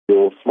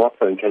Your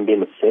smartphone can be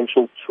an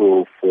essential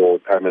tool for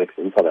paramedics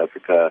in South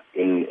Africa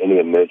in any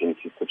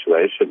emergency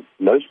situation.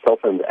 Most cell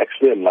phones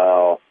actually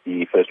allow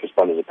the first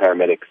responders or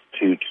paramedics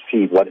to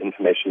see what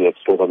information you have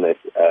stored on this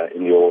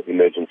in your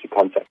emergency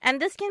contact.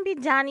 And this can be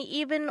done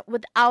even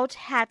without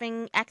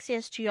having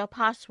access to your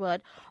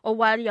password or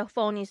while your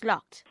phone is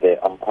locked.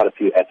 There are quite a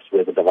few apps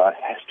where the device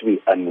has to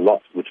be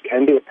unlocked, which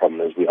can be a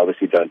problem as we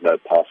obviously don't know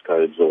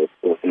passcodes or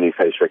any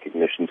face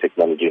recognition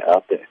technology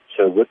out there.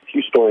 So with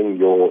you storing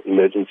your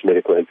emergency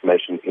medical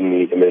information in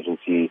the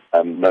emergency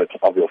note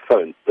of your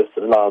phone, this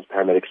allows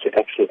paramedics to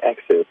actually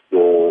access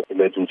your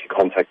emergency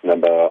contact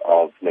number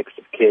of next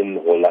of kin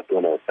or loved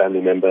one or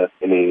family member,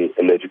 any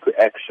allergic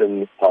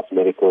reaction, past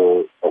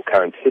medical or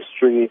current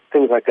history,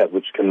 things like that,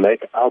 which can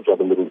make our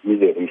job a little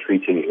easier in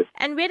treating you.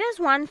 And where does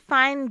one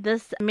find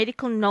this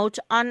medical note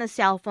on a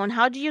cell phone?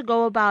 How do you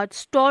go about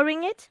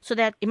storing it so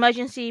that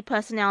emergency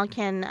personnel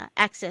can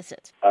access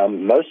it?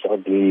 Most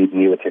of the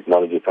newer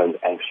technology phones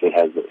actually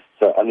has this.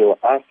 So on your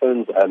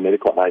iPhone's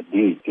medical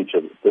ID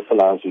feature, this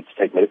allows you to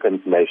take medical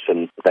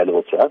information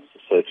available to us.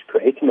 So to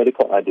create a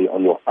medical ID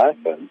on your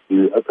iPhone,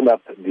 you open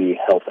up the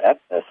Health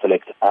app,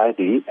 select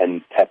ID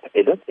and tap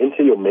Edit,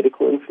 enter your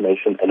medical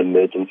information and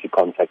emergency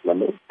contact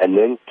number, and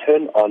then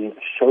turn on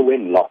Show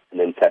When Locked and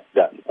then tap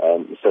Done.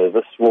 So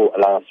this will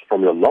allow us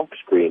from your lock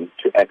screen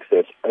to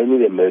access only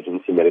the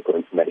emergency medical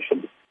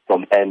information.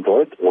 From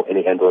Android or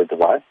any Android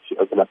device, you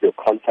open up your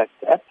Contacts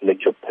app,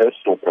 select your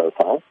personal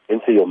profile,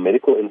 enter your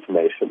medical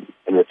information,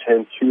 and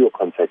return to your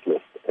contact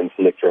list and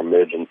select your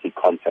emergency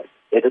contact.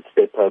 Edit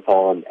their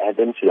profile and add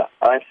them to the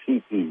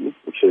ICE,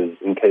 which is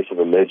in case of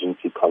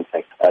emergency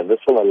contact. This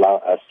will allow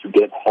us to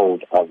get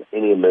hold of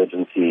any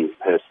emergency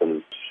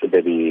person should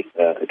there be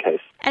a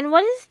case. And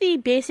what is the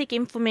basic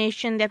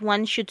information that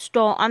one should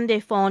store on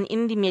their phone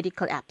in the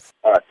medical apps?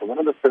 All right, so one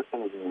of the first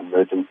things is an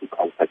emergency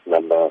contact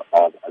number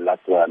of a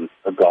loved one,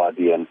 a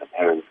guardian, a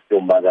parent,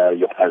 your mother,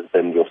 your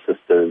husband, your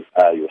sisters,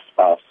 your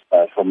spouse.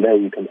 From there,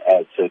 you can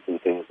add certain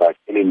things like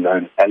any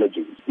known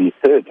allergies. The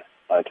third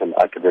item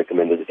I could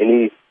recommend is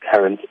any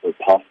current or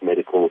past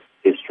medical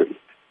history.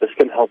 This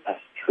can help us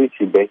treat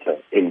you better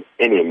in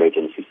any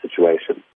emergency situation.